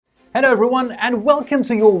Hello everyone and welcome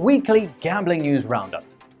to your weekly gambling news roundup.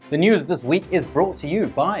 The news this week is brought to you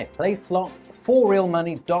by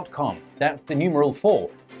PlaySlots4realmoney.com, that's the numeral 4,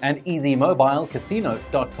 and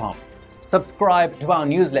EasyMobileCasino.com. Subscribe to our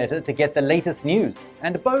newsletter to get the latest news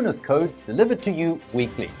and bonus codes delivered to you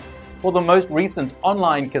weekly. For the most recent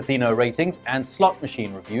online casino ratings and slot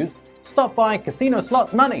machine reviews, stop by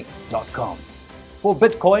CasinoSlotsMoney.com. For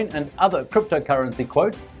Bitcoin and other cryptocurrency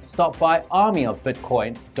quotes, stop by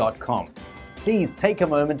armyofbitcoin.com. Please take a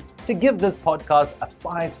moment to give this podcast a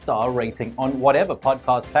 5-star rating on whatever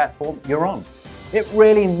podcast platform you're on. It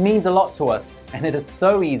really means a lot to us, and it is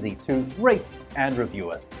so easy to rate and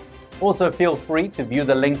review us. Also, feel free to view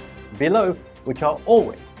the links below, which are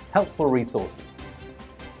always helpful resources.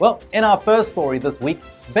 Well, in our first story this week,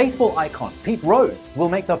 baseball icon Pete Rose will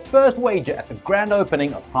make the first wager at the grand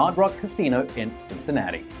opening of Hard Rock Casino in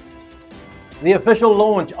Cincinnati. The official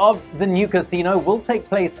launch of the new casino will take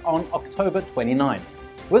place on October 29,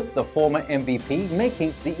 with the former MVP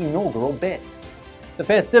making the inaugural bet. The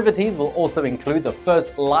festivities will also include the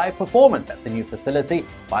first live performance at the new facility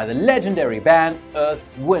by the legendary band Earth,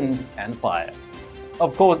 Wind and Fire.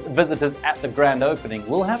 Of course, visitors at the grand opening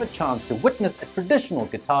will have a chance to witness a traditional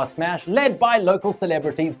guitar smash led by local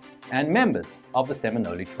celebrities and members of the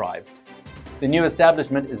Seminole tribe. The new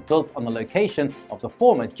establishment is built on the location of the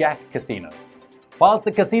former Jack Casino. Whilst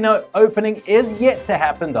the casino opening is yet to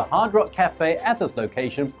happen, the Hard Rock Cafe at this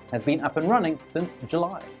location has been up and running since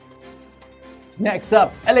July. Next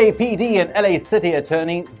up, LAPD and LA City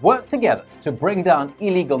Attorney work together to bring down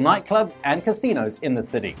illegal nightclubs and casinos in the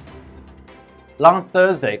city. Last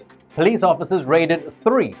Thursday, police officers raided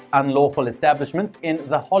 3 unlawful establishments in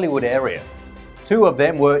the Hollywood area. 2 of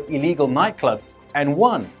them were illegal nightclubs and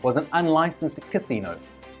 1 was an unlicensed casino.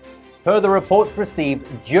 Per the reports received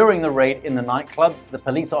during the raid in the nightclubs, the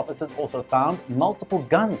police officers also found multiple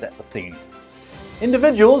guns at the scene.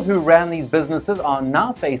 Individuals who ran these businesses are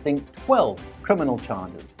now facing 12 criminal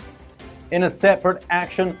charges. In a separate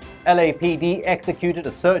action, LAPD executed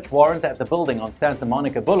a search warrant at the building on Santa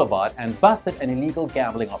Monica Boulevard and busted an illegal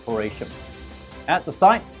gambling operation. At the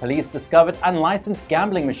site, police discovered unlicensed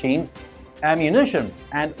gambling machines, ammunition,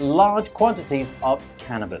 and large quantities of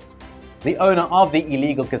cannabis. The owner of the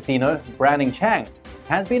illegal casino, Branning Chang,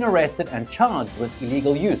 has been arrested and charged with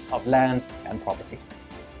illegal use of land and property.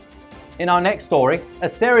 In our next story, a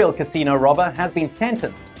serial casino robber has been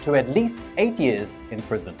sentenced to at least 8 years in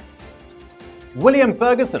prison. William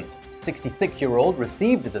Ferguson, 66-year-old,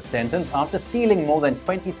 received the sentence after stealing more than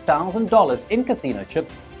 $20,000 in casino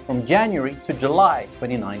chips from January to July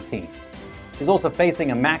 2019. He's also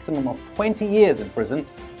facing a maximum of 20 years in prison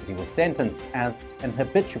as he was sentenced as an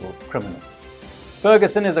habitual criminal.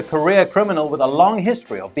 Ferguson is a career criminal with a long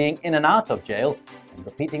history of being in and out of jail and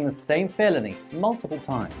repeating the same felony multiple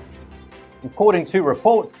times. According to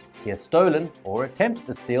reports, he has stolen or attempted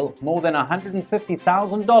to steal more than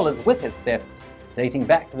 $150,000 with his thefts dating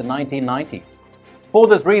back to the 1990s. For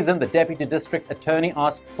this reason, the Deputy District Attorney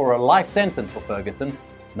asked for a life sentence for Ferguson,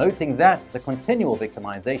 noting that the continual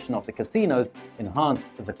victimization of the casinos enhanced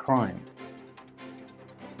the crime.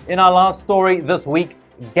 In our last story this week,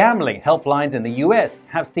 gambling helplines in the US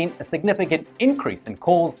have seen a significant increase in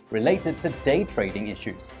calls related to day trading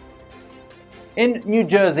issues. In New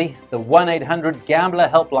Jersey, the 1-800-GAMBLER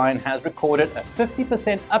helpline has recorded a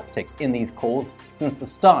 50% uptick in these calls since the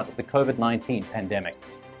start of the COVID-19 pandemic.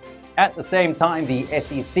 At the same time, the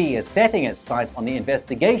SEC is setting its sights on the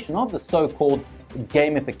investigation of the so-called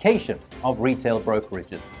gamification of retail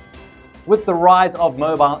brokerages. With the rise of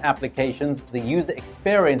mobile applications, the user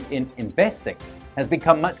experience in investing has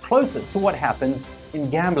become much closer to what happens in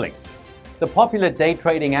gambling. The popular day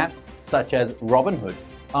trading apps, such as Robinhood,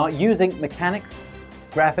 are using mechanics,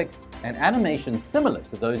 graphics, and animations similar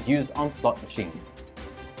to those used on slot machines.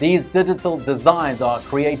 These digital designs are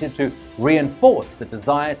created to reinforce the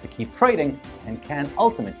desire to keep trading and can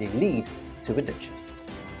ultimately lead to addiction.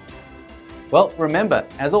 Well, remember,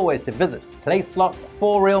 as always, to visit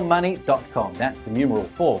PlaySlots4realmoney.com, that's the numeral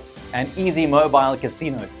 4, and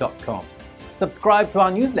EasyMobileCasino.com. Subscribe to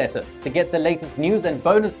our newsletter to get the latest news and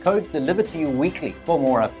bonus codes delivered to you weekly for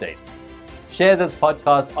more updates. Share this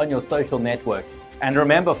podcast on your social networks. And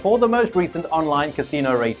remember, for the most recent online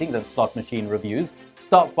casino ratings and slot machine reviews,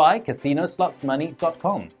 stop by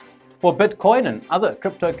CasinoSlotsMoney.com. For Bitcoin and other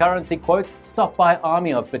cryptocurrency quotes, stop by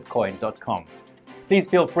ArmyOfBitcoin.com. Please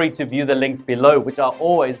feel free to view the links below, which are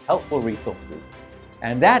always helpful resources.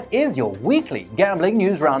 And that is your weekly gambling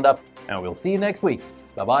news roundup, and we'll see you next week.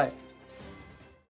 Bye-bye.